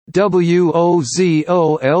WOZOLP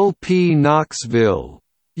Knoxville.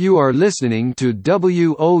 You are listening to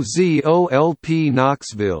WOZOLP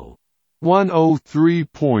Knoxville.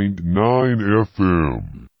 103.9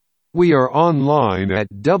 FM. We are online at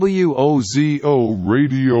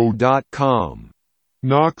WOZORadio.com.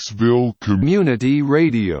 Knoxville Community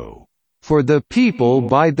Radio. For the people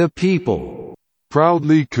by the people.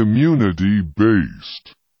 Proudly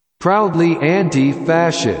community-based. Proudly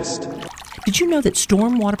anti-fascist. Did you know that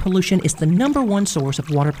storm water pollution is the #1 source of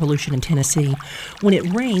water pollution in Tennessee? When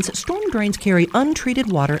it rains, storm drains carry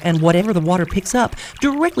untreated water and whatever the water picks up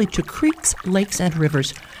directly to creeks, lakes, and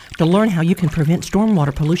rivers. To learn how you can prevent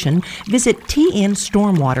stormwater pollution, visit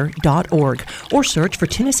tnstormwater.org or search for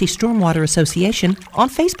Tennessee Stormwater Association on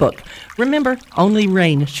Facebook. Remember, only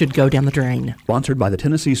rain should go down the drain. Sponsored by the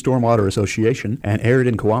Tennessee Stormwater Association and aired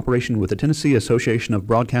in cooperation with the Tennessee Association of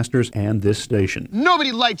Broadcasters and this station.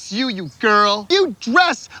 Nobody likes you, you girl. You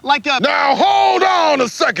dress like a... Now hold on a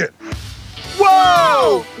second.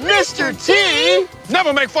 Whoa! Mr. T!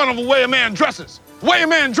 Never make fun of the way a man dresses. The way a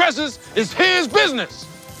man dresses is his business.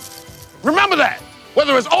 Remember that.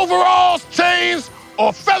 Whether it's overalls, chains,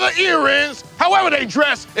 or feather earrings, however they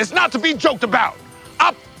dress, it's not to be joked about.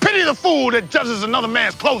 I pity the fool that judges another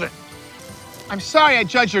man's clothing. I'm sorry I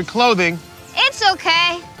judge your clothing. It's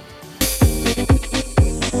okay.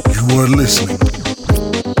 You are listening.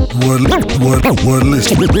 You are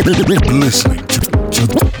listening to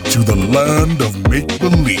the land of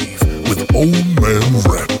make-believe with Old Man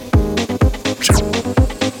Ratchet.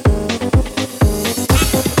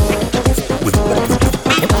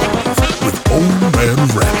 With Old Man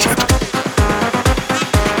Ratchet.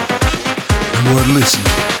 You are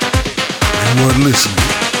listening. You are listening.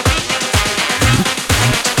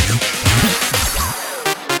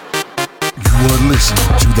 You are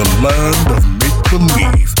listening to the land of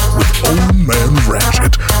make-believe with Old Man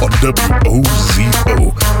Ratchet on WOZO,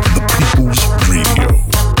 the People's Radio.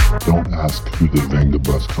 Don't ask who the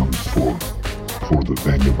Vangabus comes for the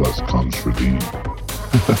Vangabus comes for thee.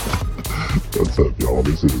 What's up, y'all?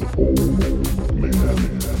 This is Old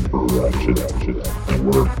Man Ratchet, and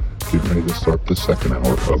we're getting ready to start the second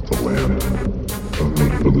hour of the Land of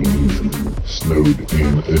Make-Believe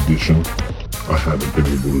Snowed-In edition. I haven't been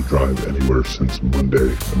able to drive anywhere since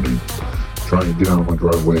Monday. I've been trying to get out of my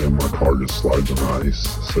driveway and my car just slides on ice.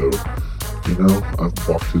 So, you know, I've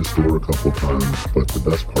walked to the store a couple times, but the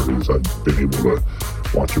best part is I've been able to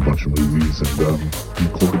watch a bunch of movies and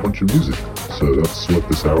record a bunch of music. So that's what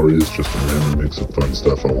this hour is, just a random mix of fun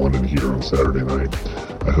stuff I wanted to hear on Saturday night.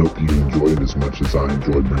 I hope you enjoy it as much as I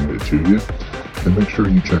enjoyed bringing it to you. And make sure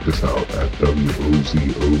you check us out at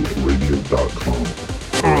WOZORadio.com.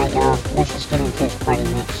 Alright, y'all, let's just get into this party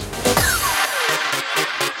mix.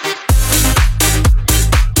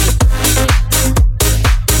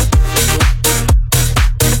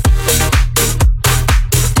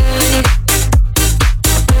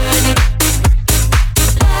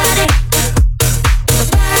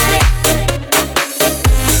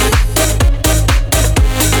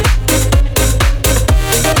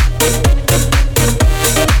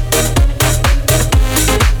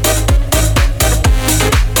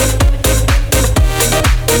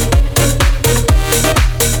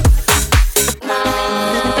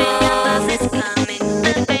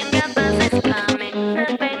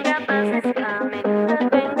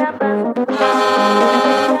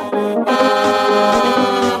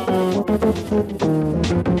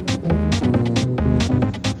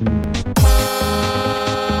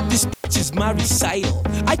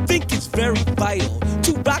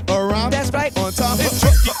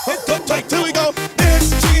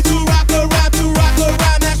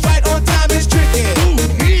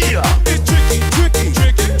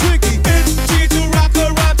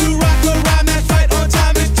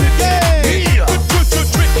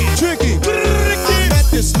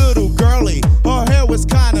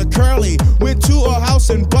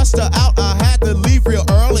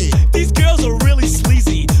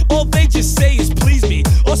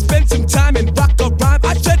 Time and rock a rhyme.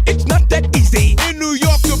 I said it's not that easy. In New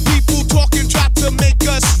York, the people talking try to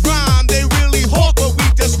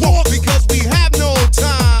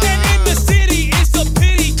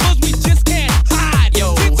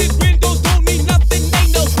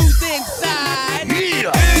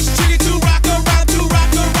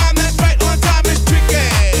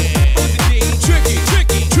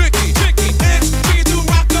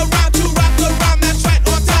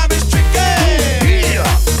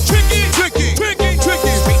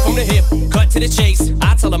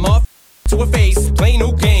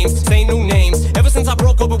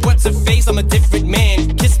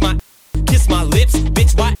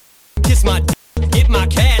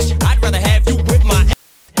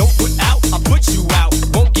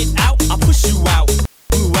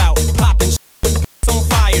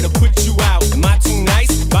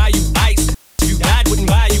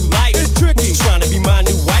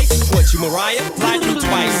Mariah, fly through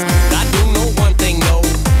twice. I do know one thing, no.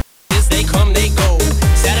 Is they come, they go.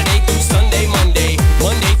 Saturday through Sunday, Monday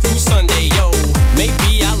through Sunday, yo.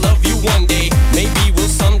 Maybe I'll love you one day, maybe we'll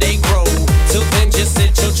someday grow. Till then, just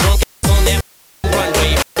sit your drunk ass on that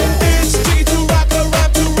runway. It's tricky to rock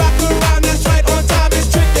around, that's right, on time is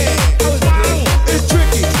tricky. It's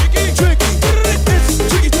tricky. It's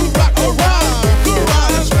tricky to rock around,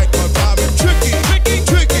 that's right, on time is tricky,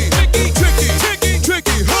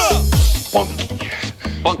 huh? Spunky.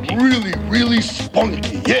 Really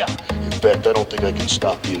spunky, yeah. In fact, I don't think I can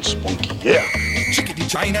stop being spunky, yeah. Chickadee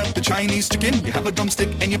China, the Chinese chicken. You have a drumstick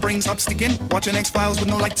and your brain stops sticking. Watching X-Files with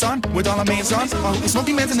no lights on, with all our mains on. Oh, the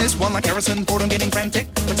smoky man's in this one like Harrison Ford, I'm getting frantic.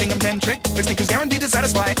 But sing 'em 10 trick, fix me 'cause guaranteed to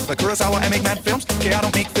satisfy. Like Kurosawa, I make mad films. Yeah, I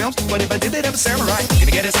don't make films, but if I did, they'd have a samurai.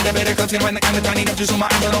 Gonna get us in the better clubs, gonna find the kind of tiny nubs, so my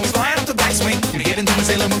eyes are always flying up the backswing. Gonna get into my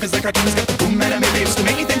Sailor Moon 'cause the cartoons got the boom anime babes to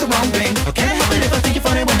make me think the wrong thing. I can't help it if I think you're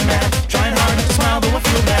funny when you're mad. Trying hard not to smile, though I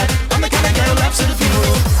feel bad. I'm the kind of guy who laughs at the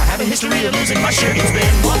funeral. I have a history of losing my shit. It's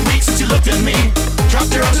been 1 week since you looked at me.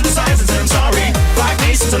 Dropped your arms to the sides and said I'm sorry. 5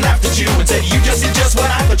 days since I laughed at you and said you just did just what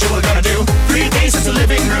I thought you were gonna do. 3 days since the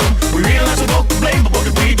living room. We realized we're both to blame, but what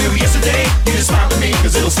did we do? Yesterday, you just smiled at me,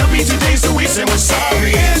 'cause it'll still be 2 days till we say we're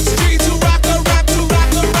sorry. It's tricky to rock around,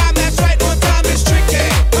 that's right, on time is tricky.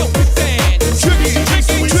 What we saying? Tricky. It's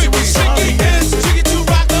tricky to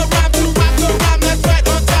rock around, that's right,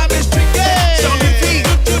 on time is tricky.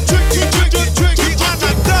 Tricky, I'm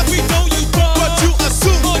not done. We know you wrong, but you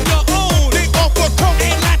assume on your own. They offer coke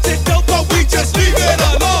and lots of dope, but we just leave it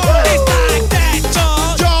alone. It's like that,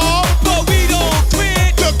 y'all, but we don't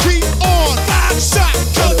quit. To keep on, 5 shot,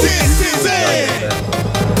 'cause this is it.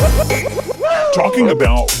 Talking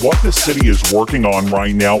about what the city is working on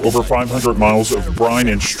right now, over 500 miles of brine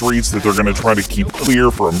and streets that they're going to try to keep clear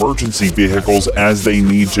for emergency vehicles as they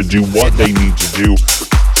need to do what they need to do.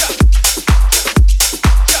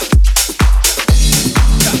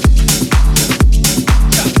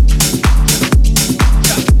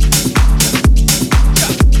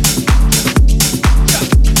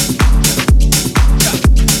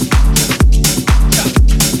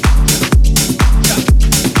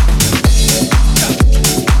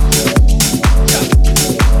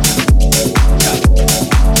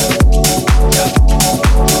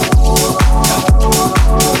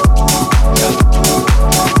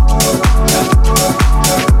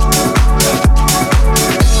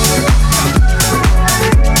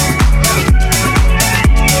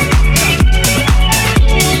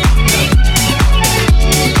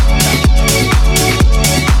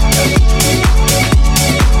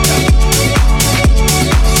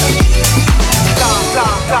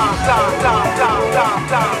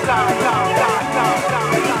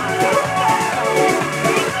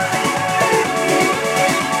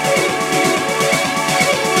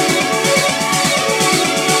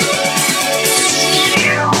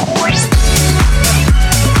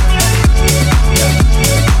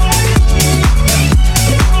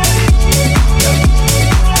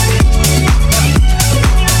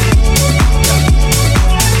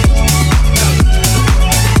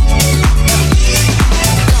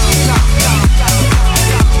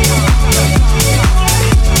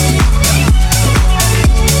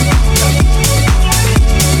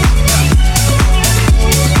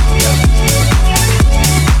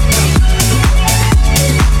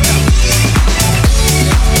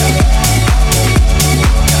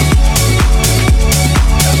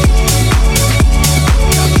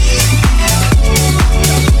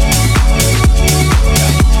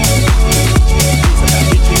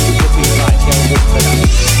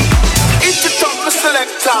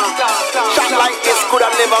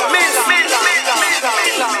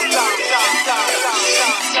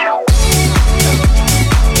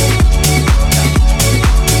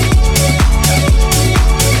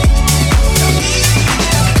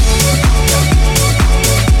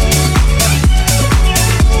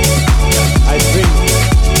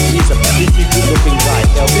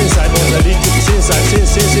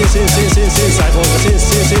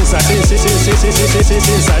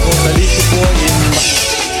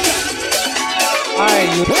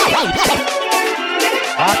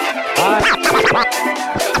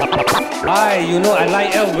 You know, I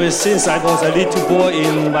like Elvis since I was a little boy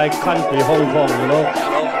in my country, Hong Kong, you know.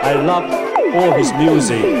 I love all his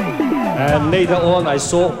music. And later on, I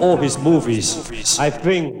saw all his movies. I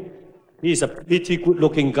think he's a pretty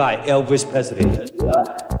good-looking guy, Elvis Presley.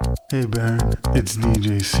 Hey Baron, it's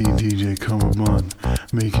DJ C, DJ Cumberbund,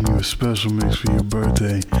 making you a special mix for your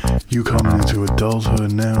birthday. You coming into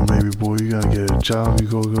adulthood now, baby boy. You gotta get a job. You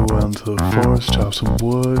go out into the forest, chop some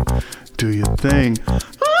wood, do your thing.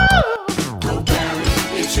 Go Baron,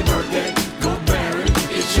 it's your birthday.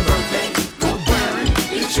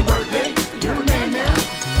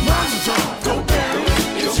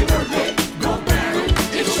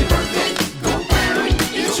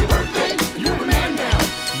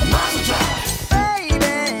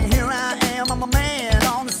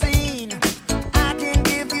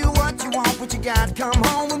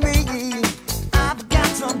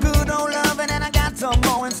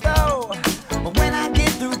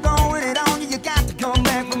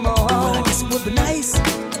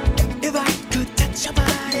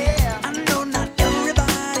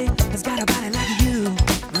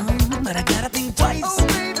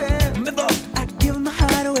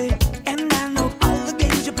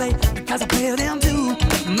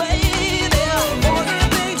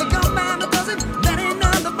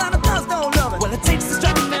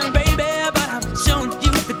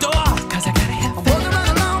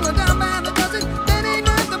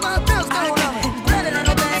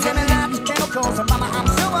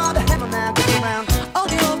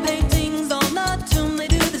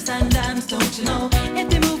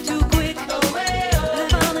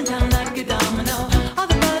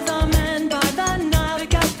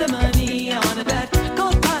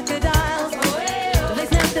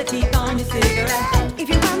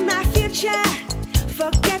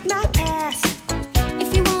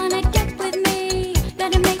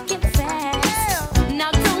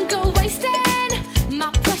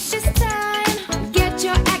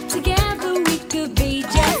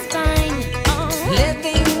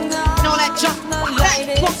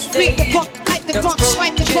 funk,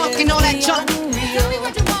 swipe the funk and all that junk. Tell me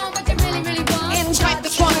what you want, what you really, really want. And swipe the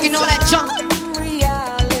funk and all that junk.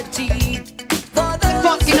 Reality. For the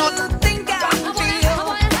funk and all that.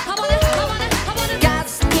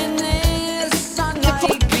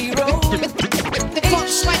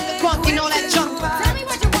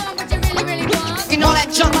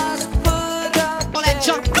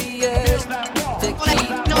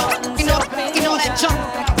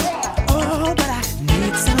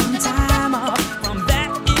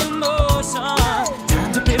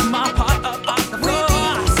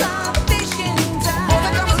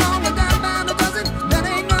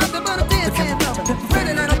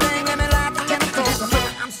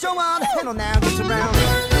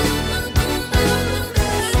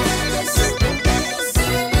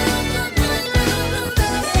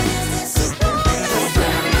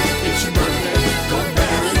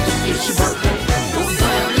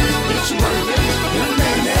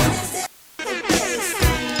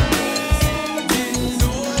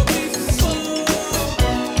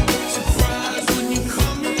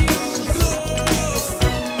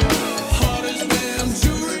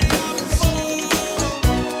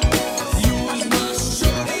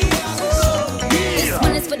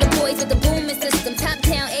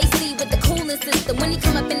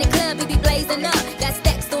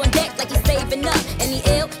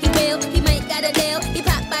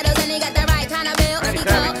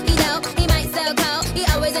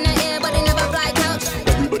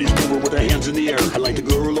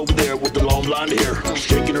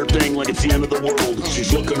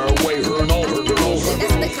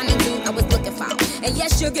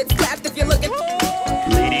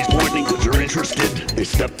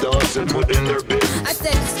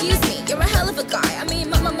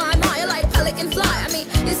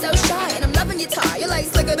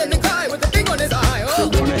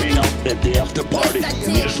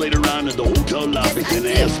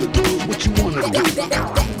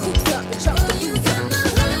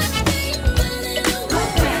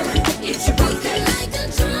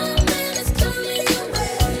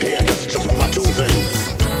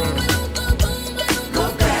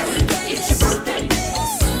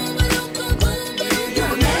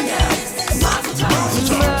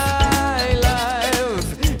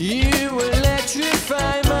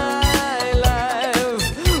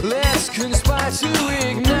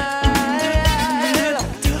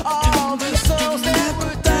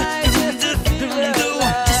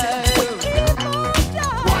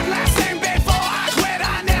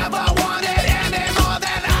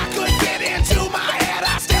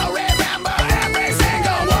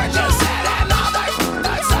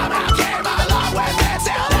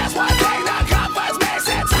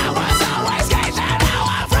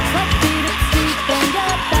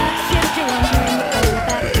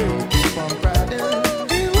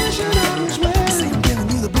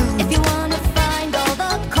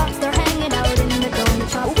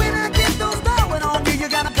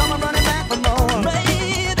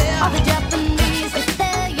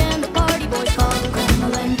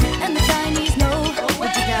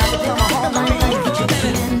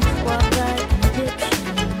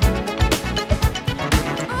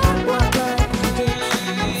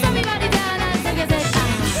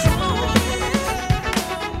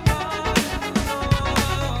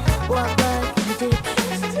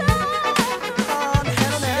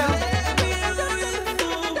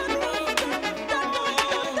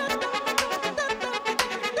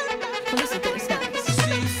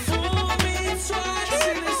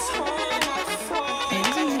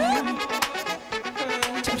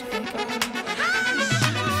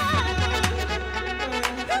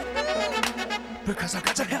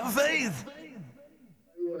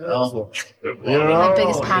 My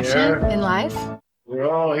biggest passion in life? We're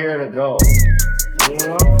all here to go.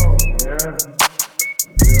 We're all here.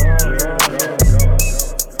 We're all here to go.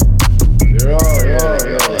 We're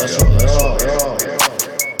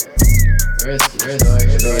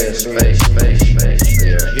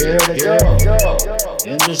here to go.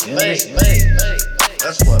 Into space.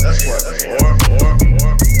 That's what it's for.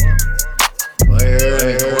 I hear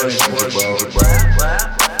any questions about rap?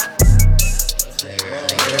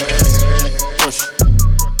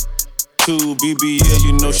 To BBL,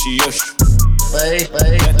 you know she usher.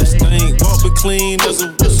 Got this thing walk but clean as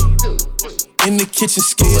a whistle. In the kitchen,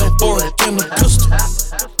 scale, fork, and a pistol.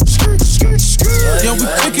 Yeah, we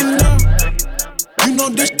cooking now. You know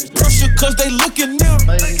this pressure cause they looking now.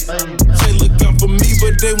 Say look out for me,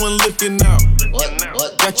 but they weren't looking out.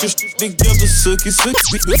 Got your shit together, sucky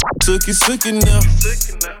now.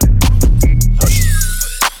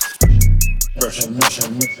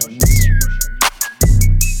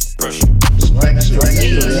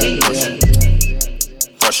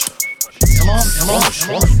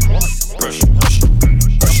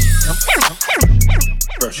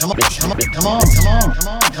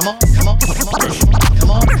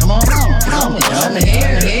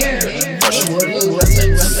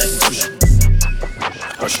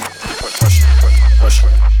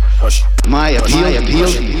 My appeal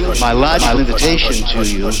to you, my logical invitation to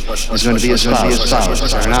you is going to be as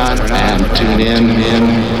follows. Turn on and tune in.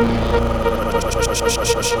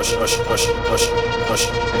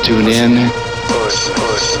 Tune in.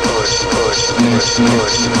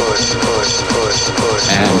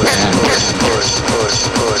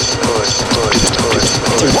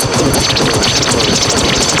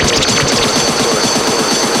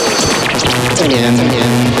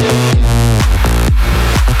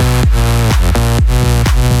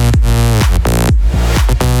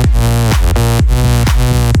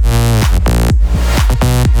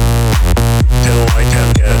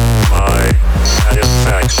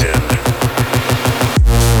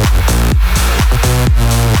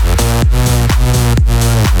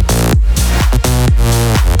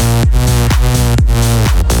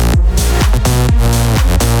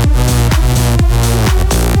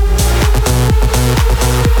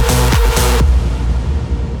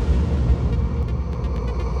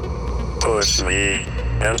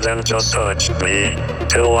 And then just touch me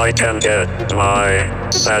till I can get my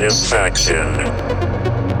satisfaction.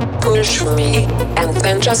 Push me and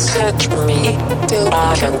then just touch me till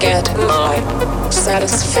I can get my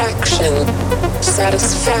satisfaction.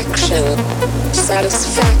 Satisfaction.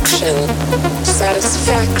 Satisfaction.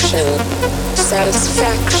 Satisfaction.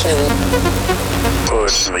 Satisfaction.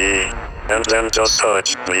 Push me and then just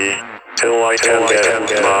touch me till I can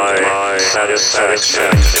get my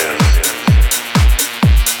satisfaction.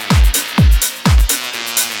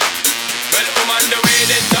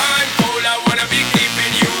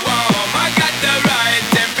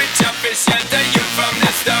 Shelter you from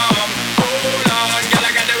the storm. Hold on, girl,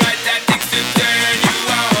 I got the right tactics to turn you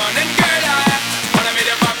on. And girl, I wanna be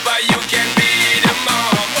the papa, you can be the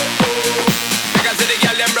mom. I can see the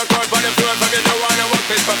girl them broke out on the floor. From you don't wanna work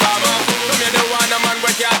with performer. From you don't want a man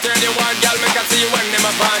where can't turn you on. Girl, make I see you when them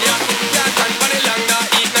upon ya. Can't stand for the long, no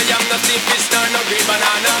eat no yam, no steamed fish, no green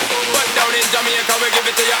banana. But down in Jamaica, we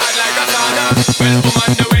give it to you hot like a sauna. Well,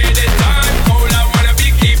 woman, the way this time, hold I wanna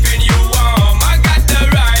be keeping you warm. I got the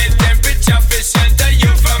right temperature for shelter you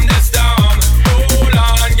from the storm. Hold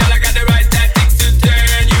on, girl, I got the right tactics to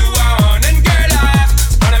turn you on. And girl, I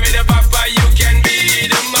wanna be the papa, you can be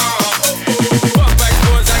the mom. Papa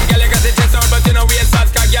expose and girl, you got the chest out, but you know we ain't fast,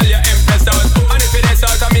 cause girl, you impressed out. And if it is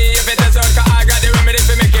out of me, if it is out, cause I got the remedy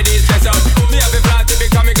for make it easy stress out. Me have a flat to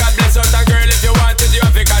become a God bless out. And girl, if you want it, you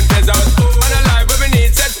have to confess out. And a life where we need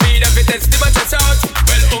set speed, if it is the chest out.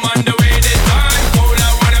 Well,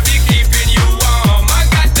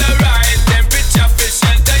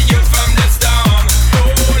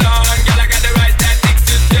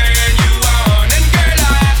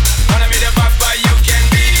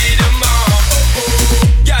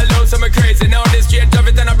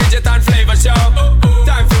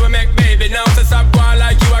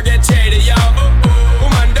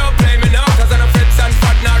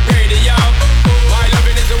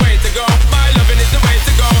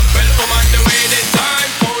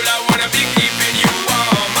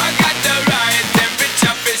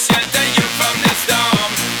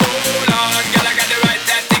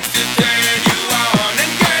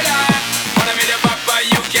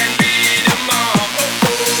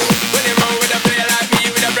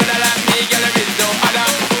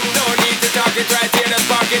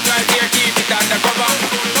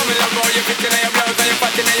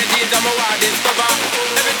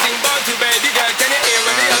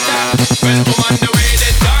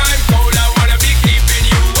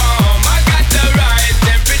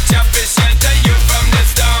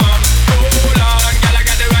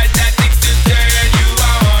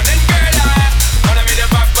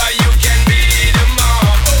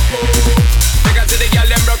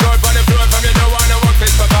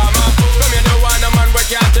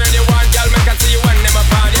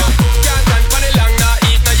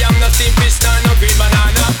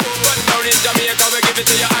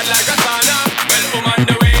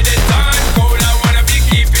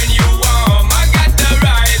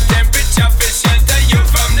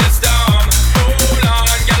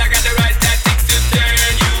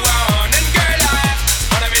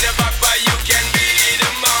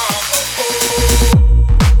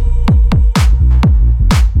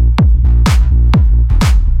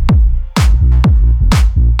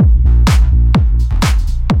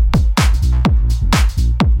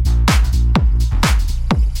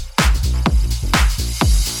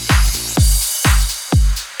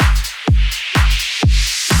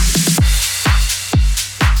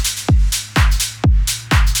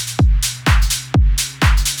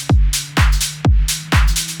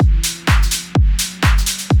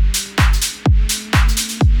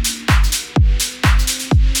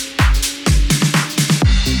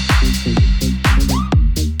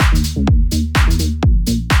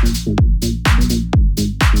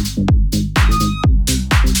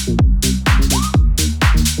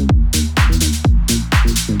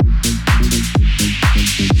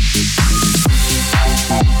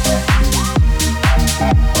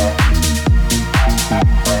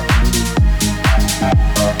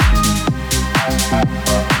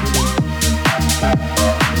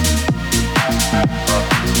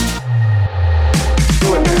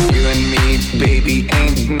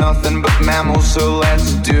 mammals, so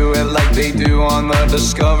let's do it like they do on the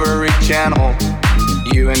Discovery Channel.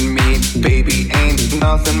 You and me, baby, ain't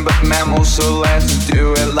nothing but mammals, so let's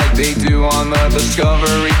do it like they do on the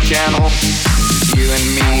Discovery Channel. You and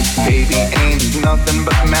me, baby, ain't nothing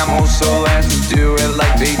but mammals, so let's do it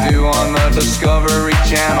like they do on the Discovery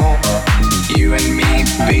Channel. You and me,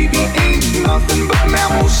 baby, ain't nothing but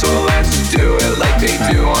mammals, so let's do it like they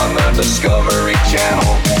do on the Discovery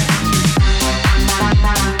Channel.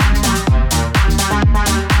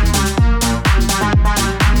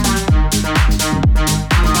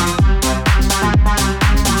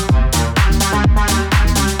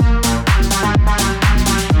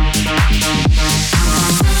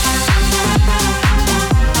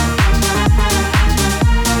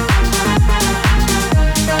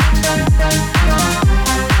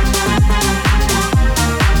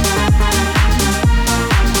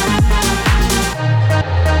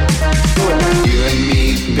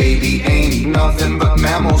 Nothing but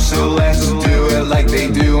mammals, so let's do it like they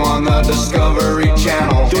do on the Discovery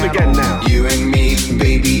Channel. Do it again now. You and me,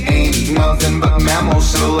 baby, ain't nothing but mammals,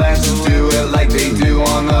 so let's do it like they do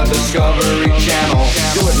on the Discovery Channel.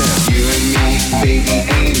 Do it now. You and me, baby,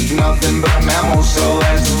 ain't nothing but mammals, so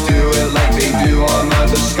let's do it like they do on the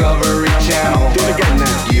Discovery Channel. Do it again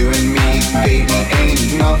now. You and me, baby,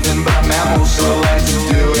 ain't nothing but mammals, so let's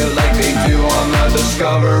do it like they do on the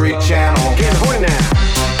Discovery Channel. Get horny now.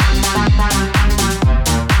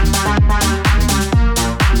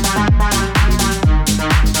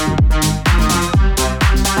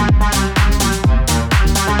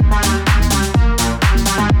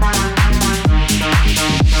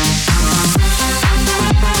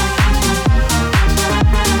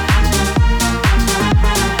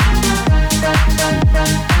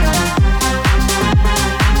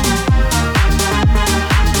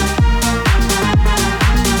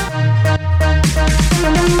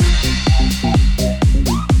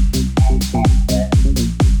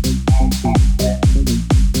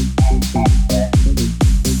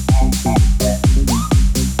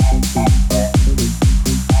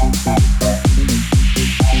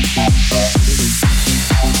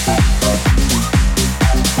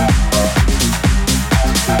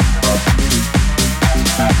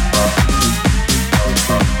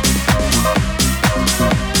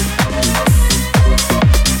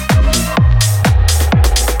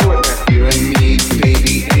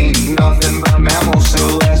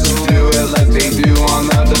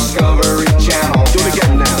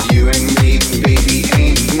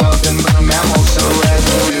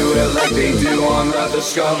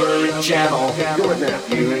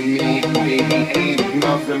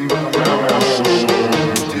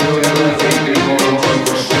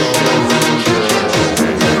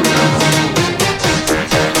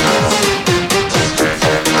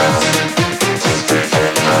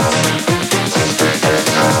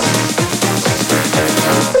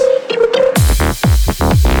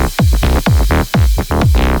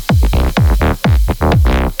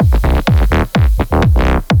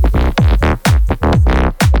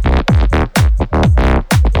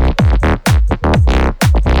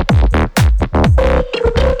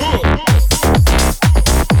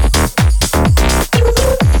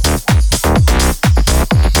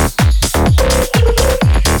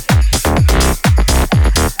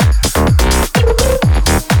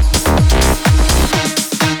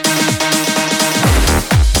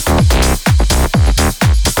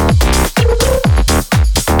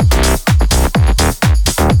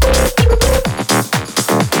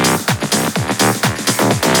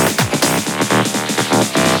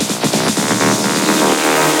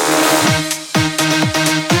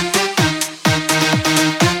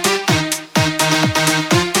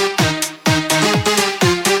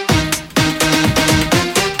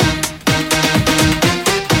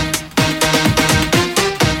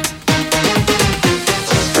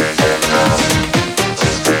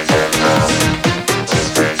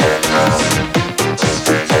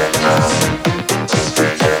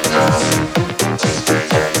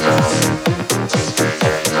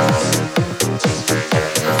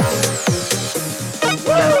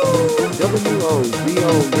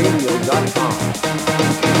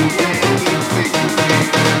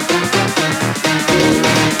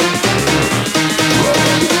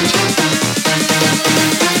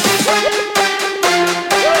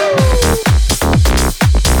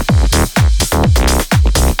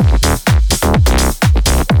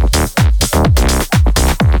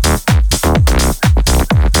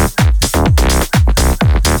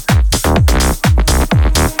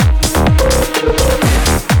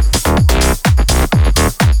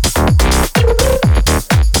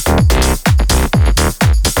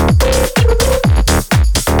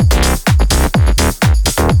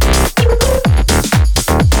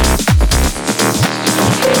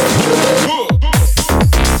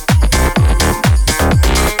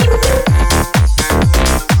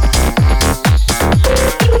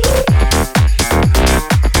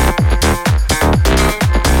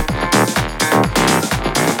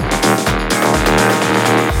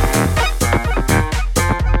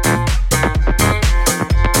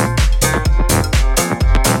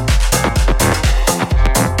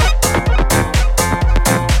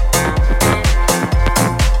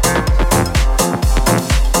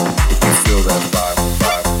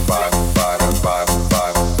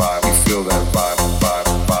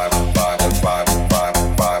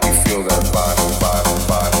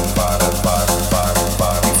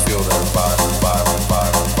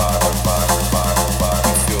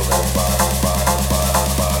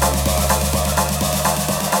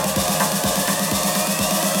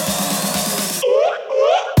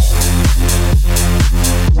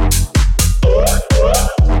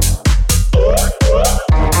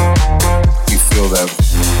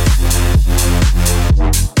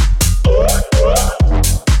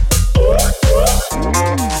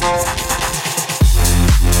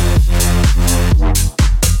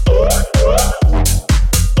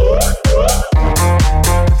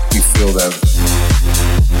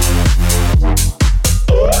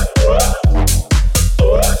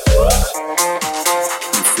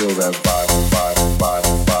 that vibe, vibe, vibe,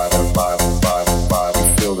 vibe, vibe, vibe, vibe. We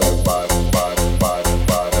feel that vibe, vibe, vibe, vibe,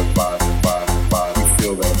 vibe, vibe, vibe. We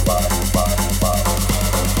feel that vibe, vibe, vibe.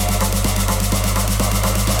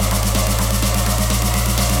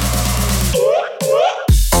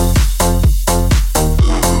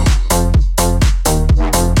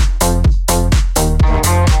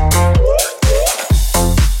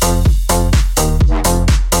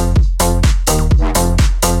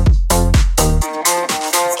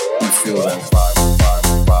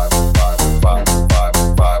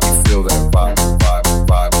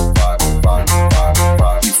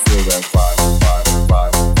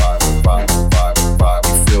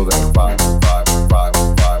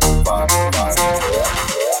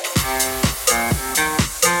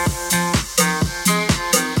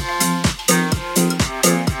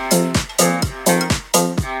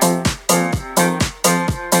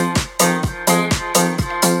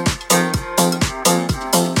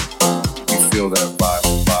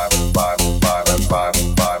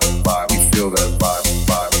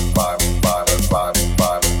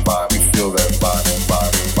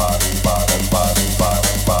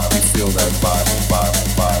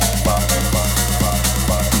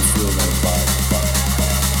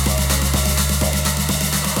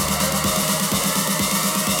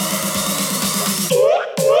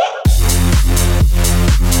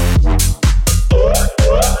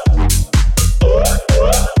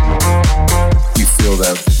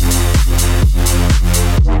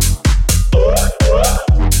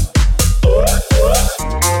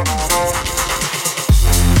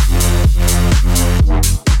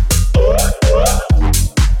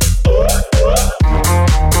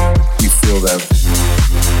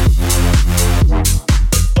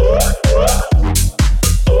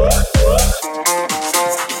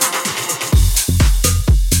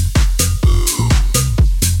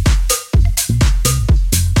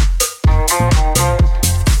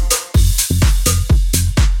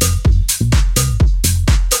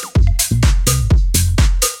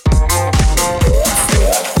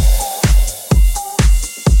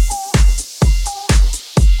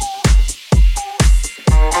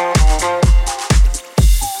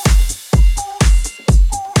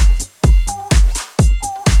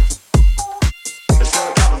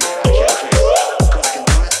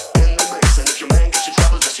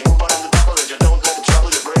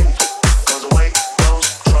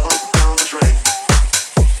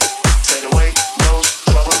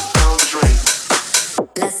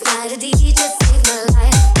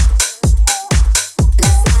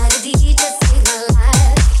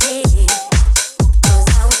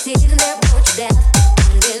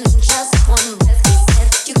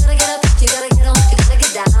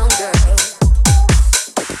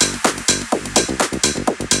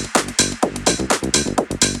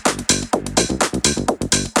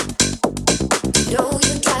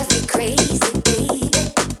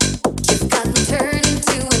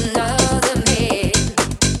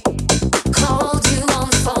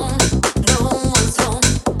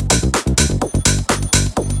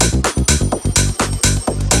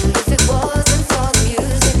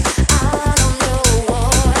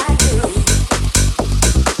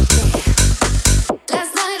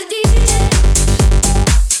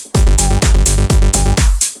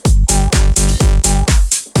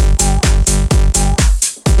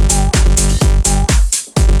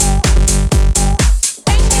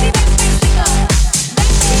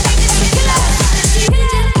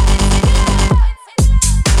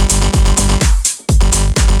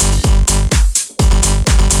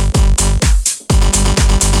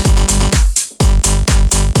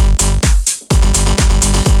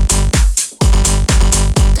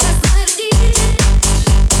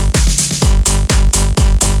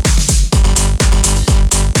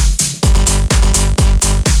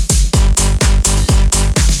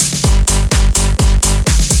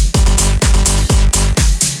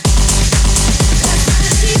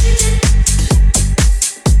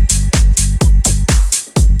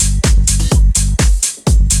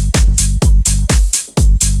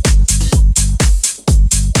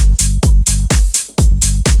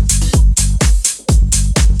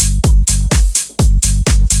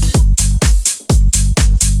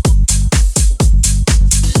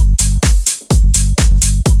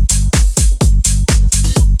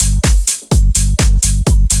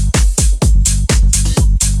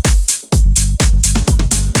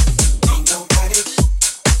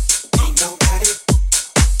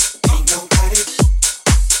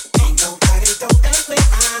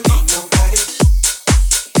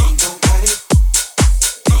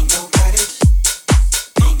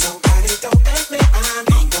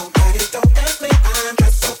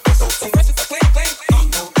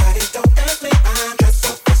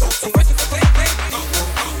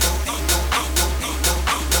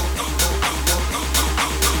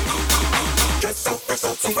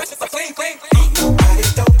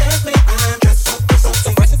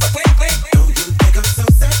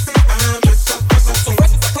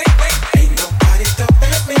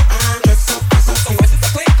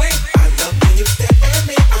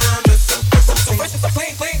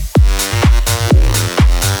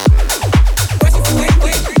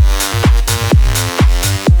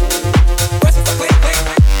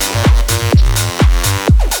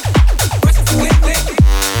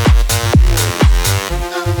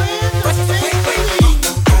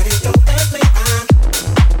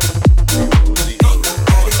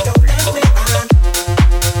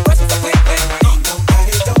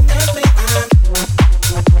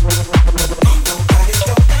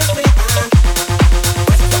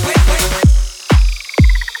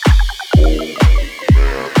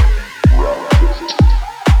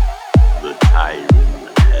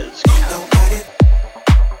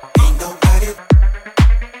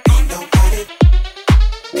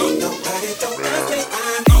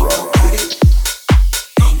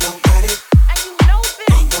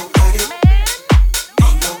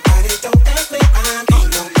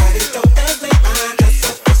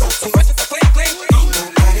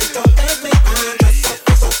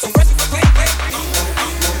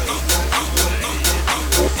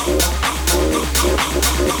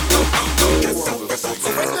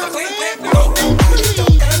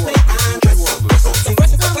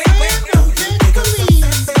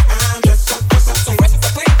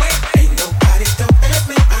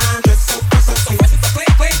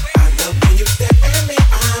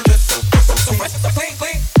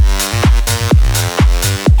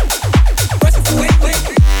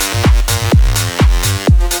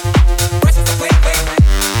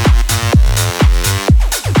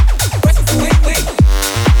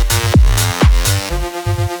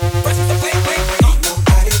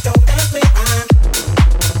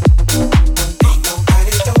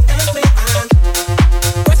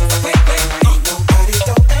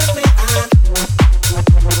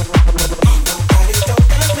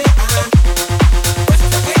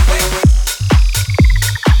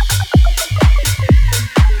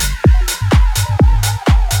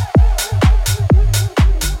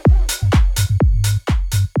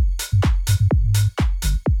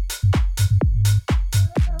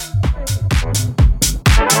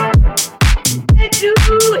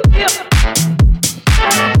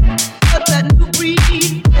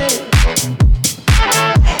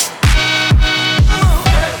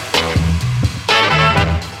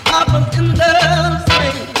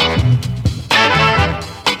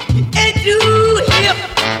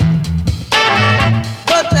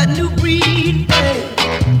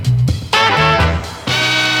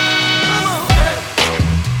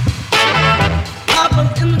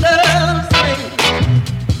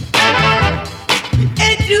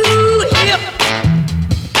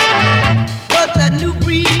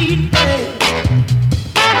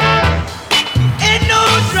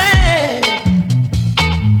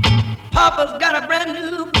 Papa's got a brand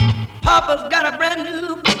new. Papa's got a brand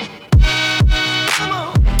new. Come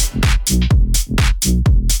on.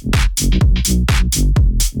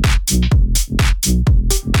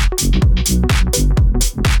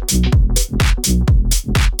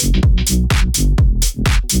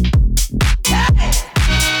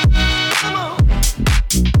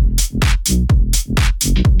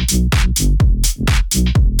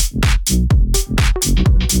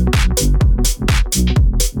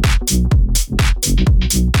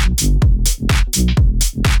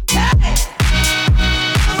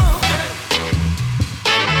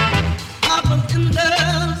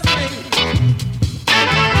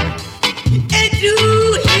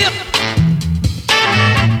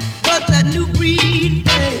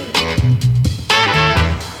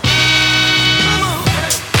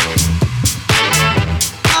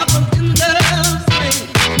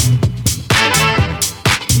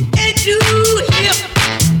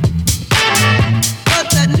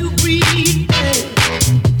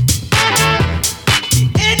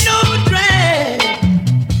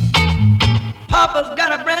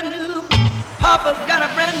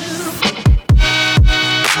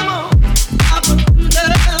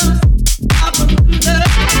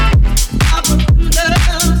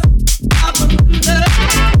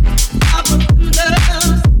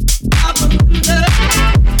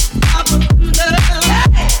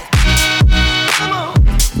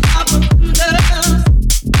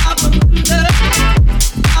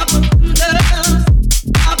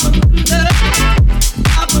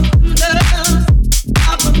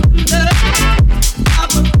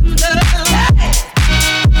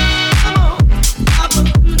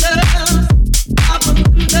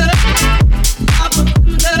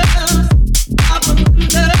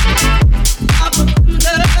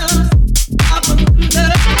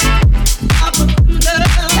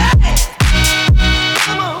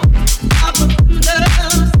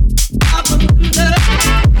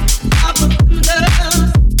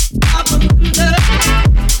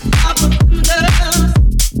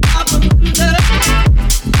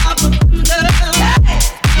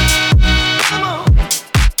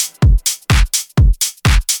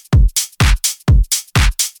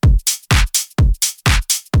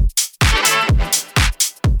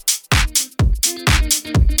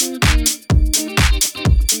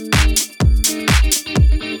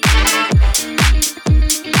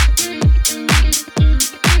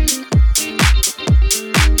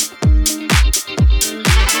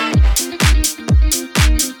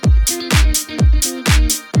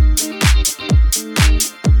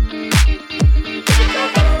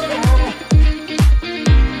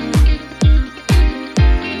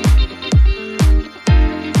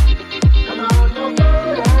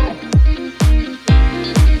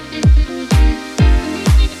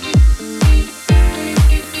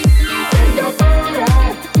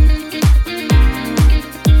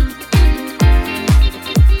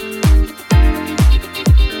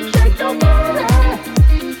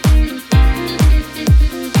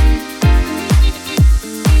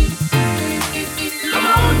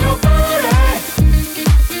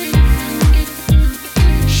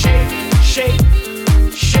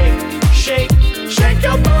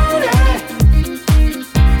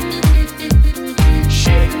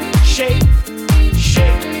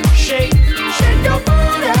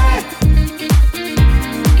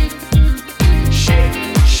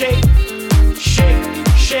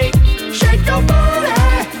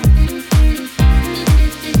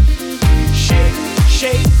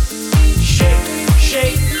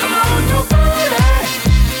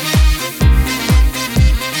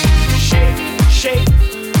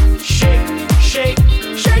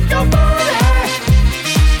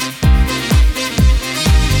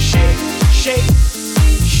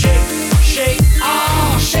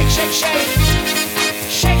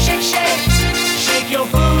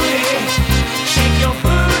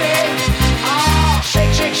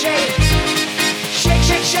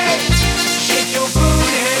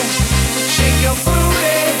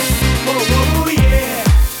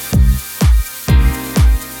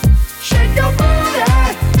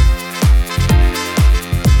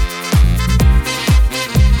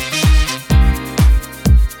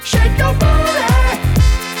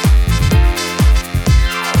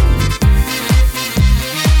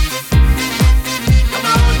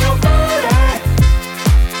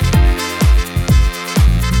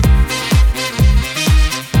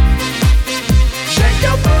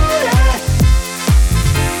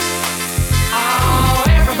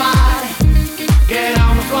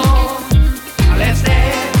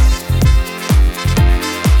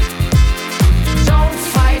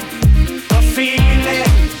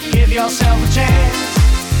 yourself a chance.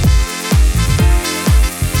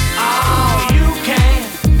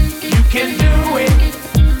 can do it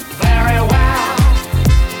very well.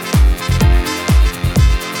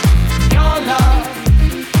 Your love,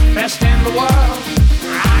 best in the world,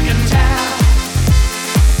 I can tell.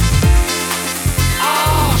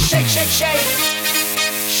 Oh, shake, shake, shake,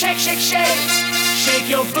 shake, shake, shake, shake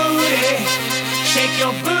your booty, shake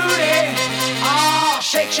your booty. Oh,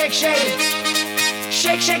 shake, shake, shake,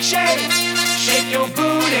 shake, shake, shake, shake your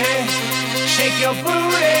booty, shake your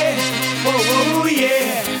booty. Whoa, whoa,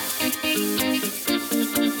 yeah.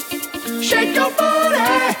 Shake your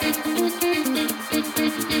booty.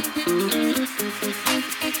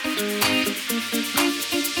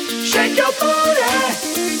 Shake your booty.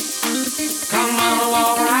 Come on,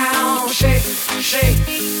 walk around. Shake, shake,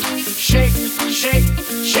 shake, shake,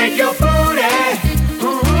 shake your booty.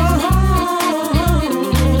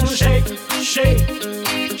 Ooh, shake, shake,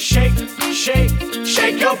 shake, shake,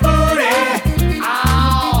 shake your booty.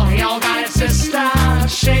 Oh, y'all got it, sister.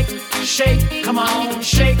 Shake, shake, come on,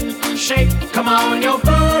 shake, shake, come on, your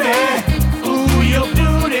booty. Ooh, your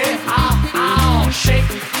booty. Oh, oh, shake,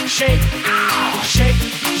 shake, oh, shake,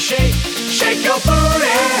 shake, shake your booty.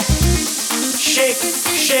 Shake,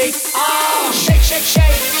 shake, oh, shake, shake,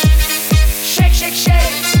 shake, shake, shake,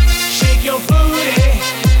 shake, shake your booty,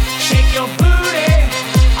 shake your booty.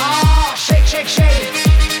 Oh, shake, shake, shake,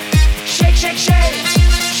 shake, shake, shake,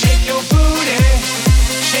 shake your booty,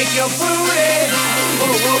 shake your booty. Oh,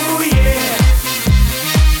 oh, yeah.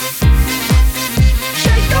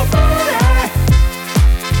 Shake your booty.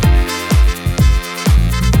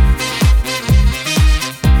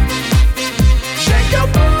 Shake your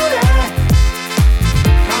booty.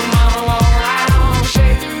 Come on, all around.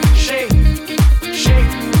 Shake, shake,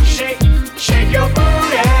 shake, shake, shake your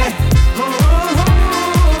booty. Ooh,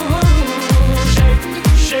 shake,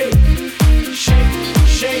 shake, shake,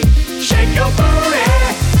 shake, shake your booty.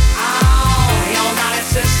 Oh, y'all got it,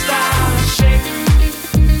 sister. Shake.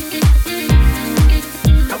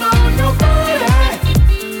 Come on, your booty.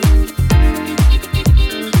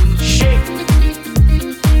 Shake.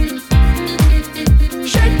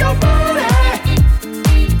 Shake your booty.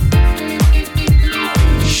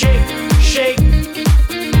 Shake, shake.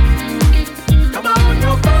 Come on,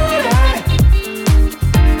 your booty.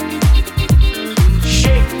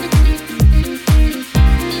 Shake.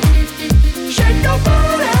 Shake your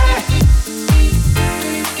booty.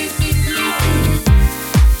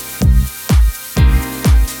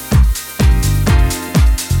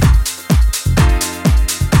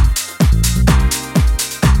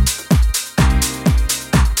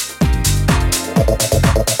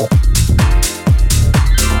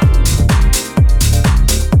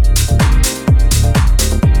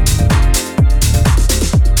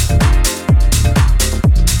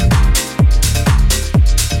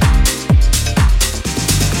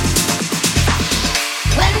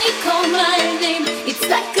 When you call my name, it's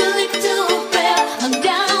like a little prayer. I'm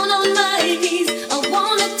down on my knees. I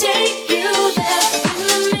wanna take you there. In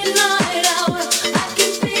the midnight hour, I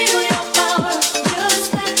can feel your power.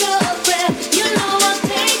 Just like a prayer, you know I'll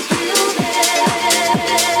take you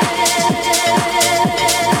there.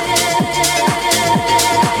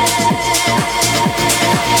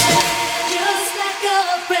 Just like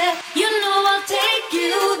a prayer, you know I'll take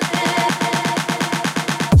you there.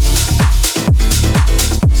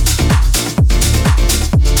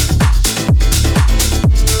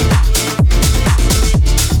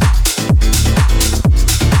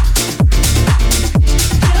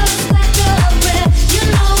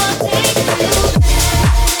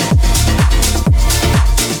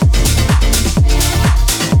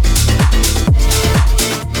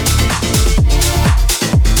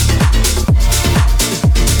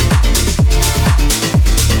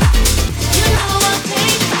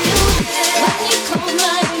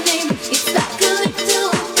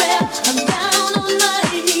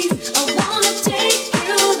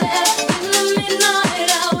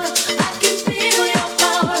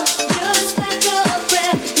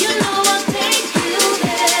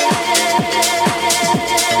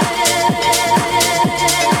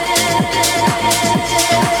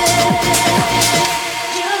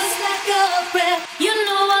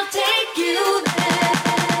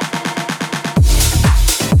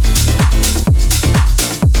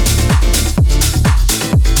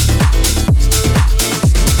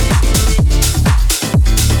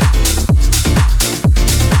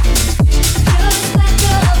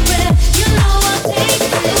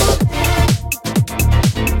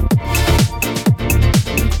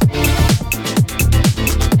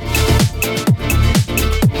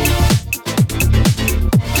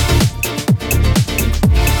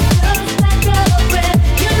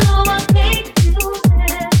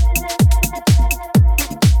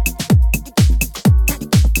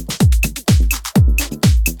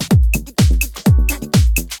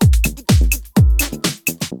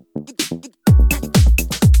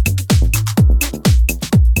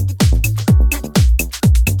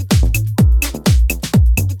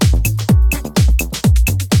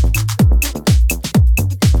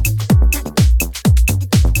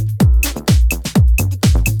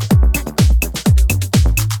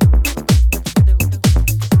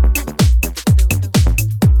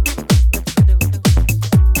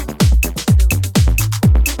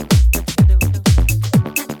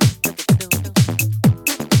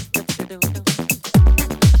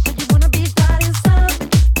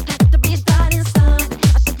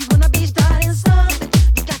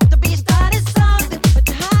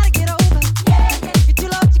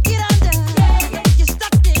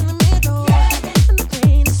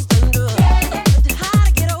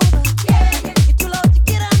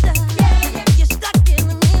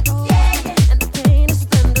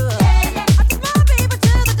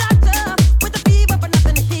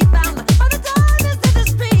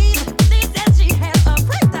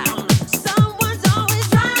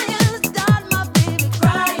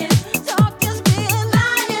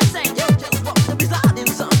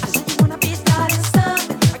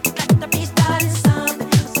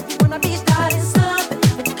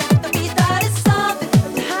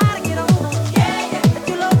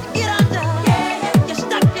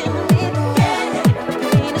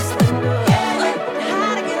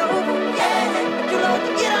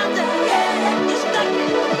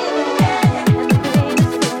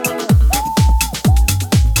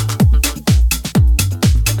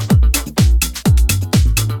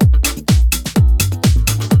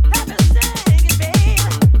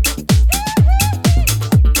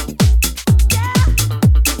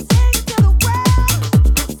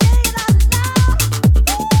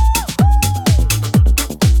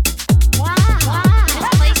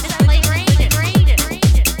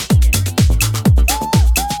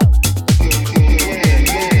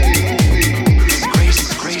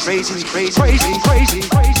 crazy, crazy, crazy, crazy,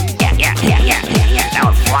 crazy. Yeah. That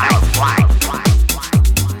was fly.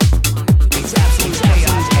 It's absolute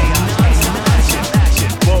chaos.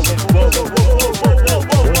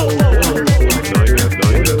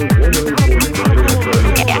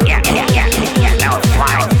 Yeah, that was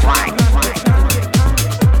fly.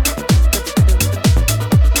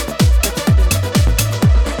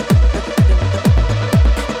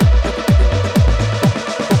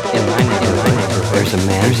 In my neighborhood, there's a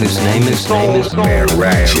man whose name is Man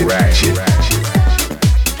Ratchet.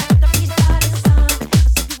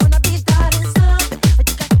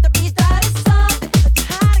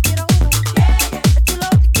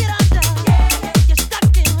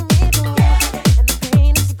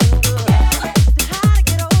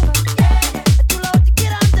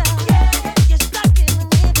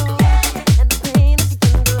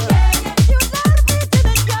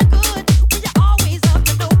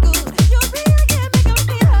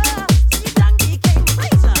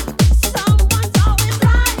 Some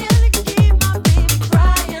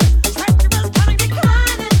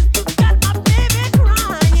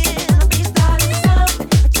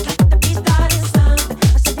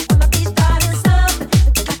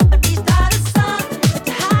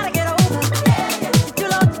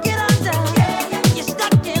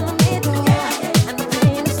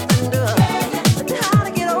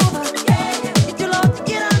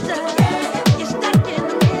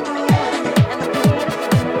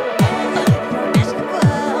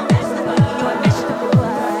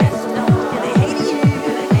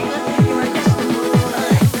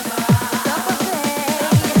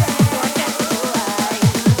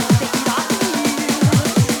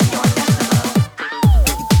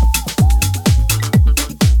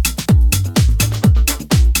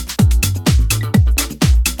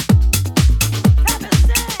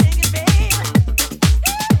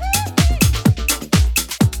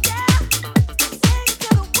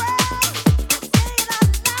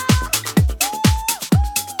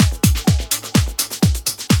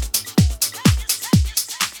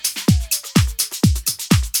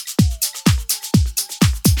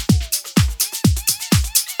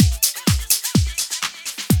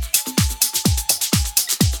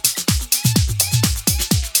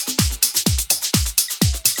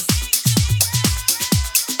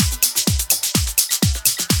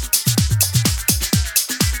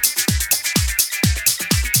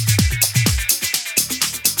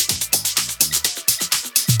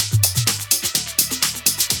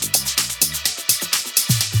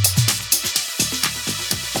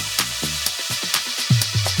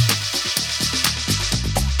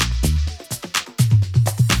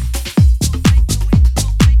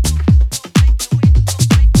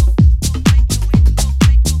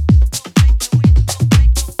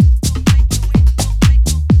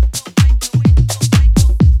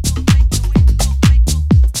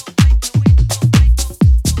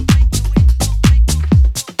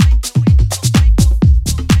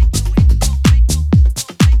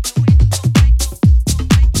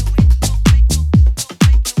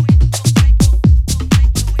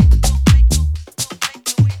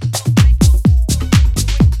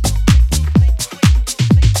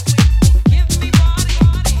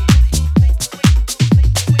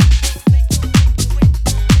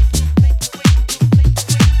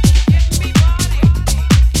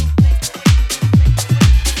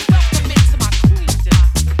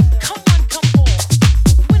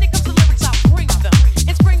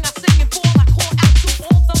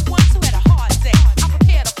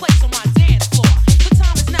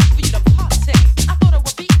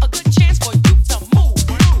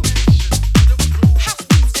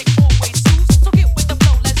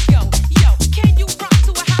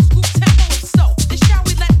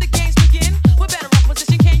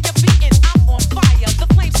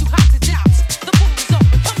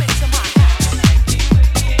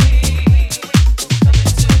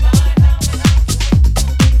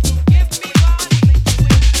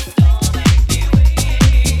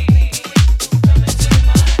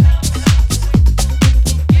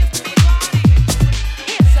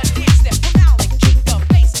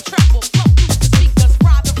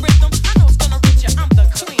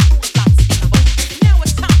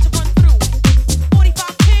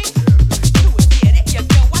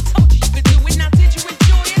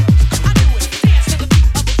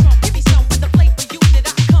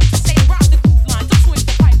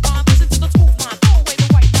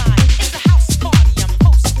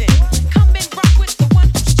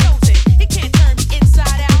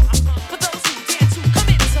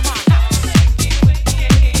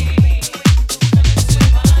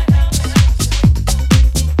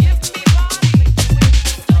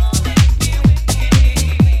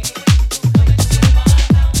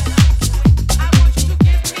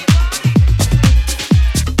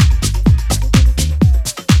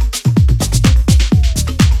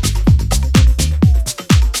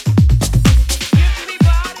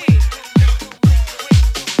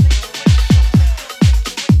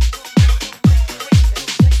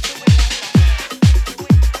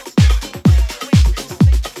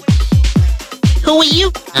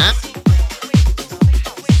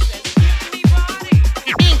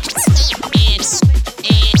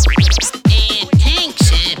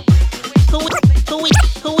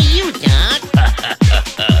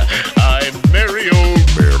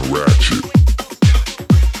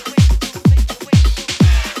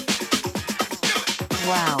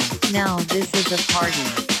Wow, now this is a party.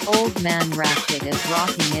 Old Man Ratchet is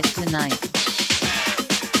rocking it tonight.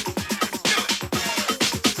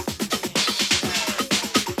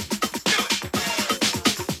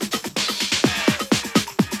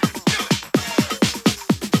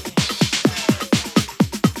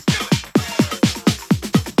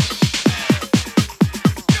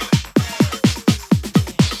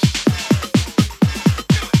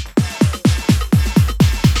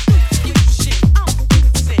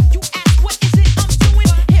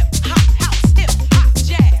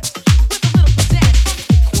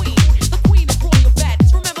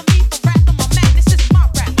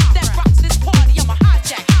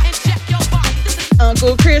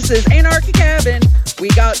 Uncle Chris's Anarchy Cabin. We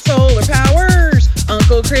got solar powers.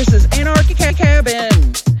 Uncle Chris's Anarchy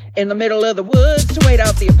Cabin. In the middle of the woods to wait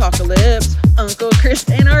out the apocalypse. Uncle Chris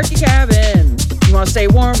Anarchy Cabin. You wanna stay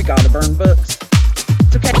warm? We gotta burn books.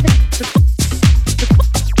 It's okay.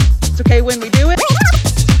 It's okay when we do it.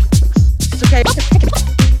 It's okay.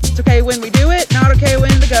 It's okay when we do it. Not okay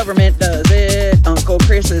when the government does it. Uncle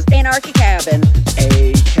Chris's Anarchy Cabin.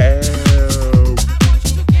 A cab.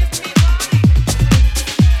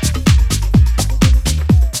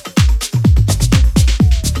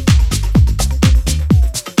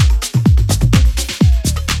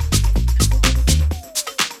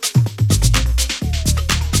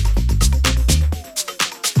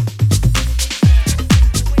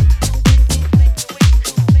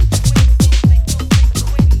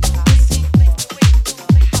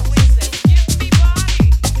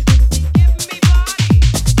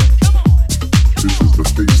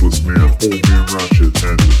 Old Man Ratchet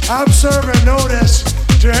and I'm serving notice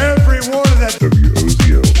to every one of the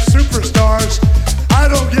WOZO superstars. I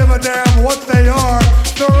don't give a damn what they are.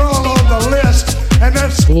 They're all on the list, and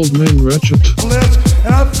that's Old Man Ratchet list,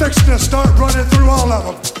 and I'm fixing to start running through all of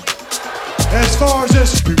them. As far as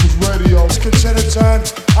this People's Radio is considered, son,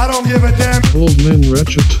 I don't give a damn. Old Man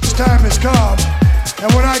Ratchet. This time has come,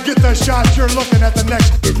 and when I get the shot, you're looking at the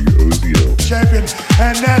next WOZO champion,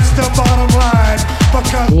 and that's the bottom line,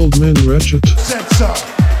 because Old Man Ratchet said so.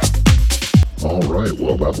 Alright,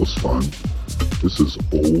 well that was fun. This is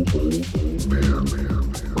Old Man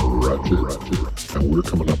Ratchet, and we're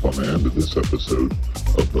coming up on the end of this episode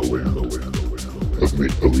of the Land of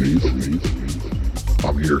Make Believe.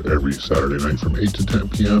 I'm here every Saturday night from 8 to 10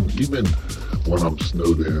 p.m. Even when I'm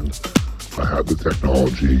snowed in, I have the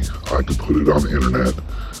technology. I can put it on the internet.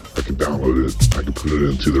 I can download it. I can put it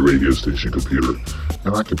into the radio station computer,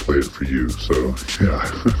 and I can play it for you. So, yeah.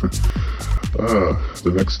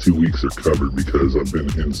 The next 2 weeks are covered because I've been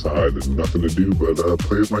inside and nothing to do but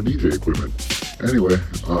play with my DJ equipment. Anyway,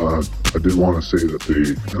 I did want to say that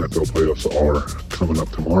the NFL playoffs are coming up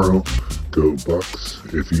tomorrow. Go Bucks.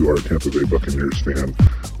 If you are a Tampa Bay Buccaneers fan,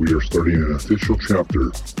 we are starting an official chapter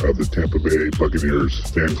of the Tampa Bay Buccaneers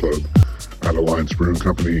fan club at Alliance Brewing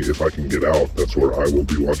Company. If I can get out, that's where I will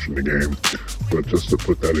be watching the game. But just to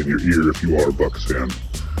put that in your ear if you are a Bucks fan.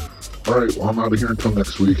 Alright, well I'm out of here until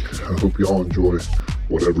next week. I hope you all enjoy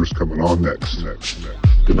whatever's coming on next.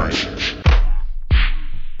 Good night.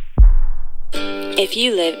 If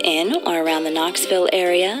you live in or around the Knoxville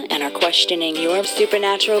area and are questioning your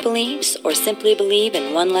supernatural beliefs or simply believe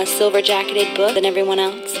in one less silver-jacketed book than everyone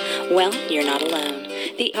else, well, you're not alone.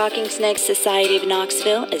 The Talking Snakes Society of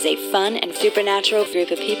Knoxville is a fun and supernatural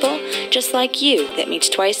group of people just like you that meets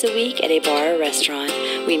twice a week at a bar or restaurant.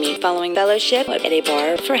 We meet following fellowship at a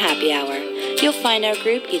bar for happy hour. You'll find our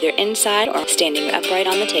group either inside or standing upright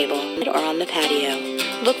on the table or on the patio.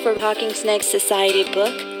 Look for Talking Snakes Society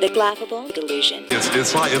book, The Laughable Delusion.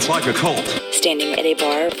 It's like a cult. Standing at a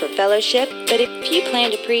bar for fellowship, but if you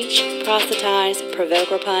plan to preach, proselytize,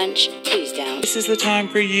 provoke, or punch, please don't. This is the time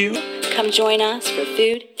for you. Come join us for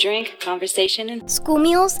food, drink, conversation, and school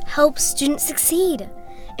meals help students succeed,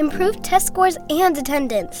 improve test scores and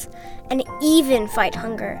attendance, and even fight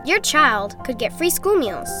hunger. Your child could get free school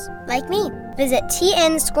meals, like me. Visit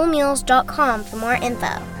tnschoolmeals.com for more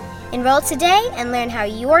info. Enroll today and learn how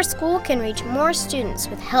your school can reach more students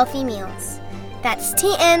with healthy meals. That's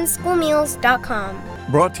tnschoolmeals.com.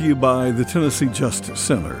 Brought to you by the Tennessee Justice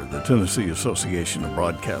Center, the Tennessee Association of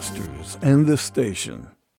Broadcasters, and this station.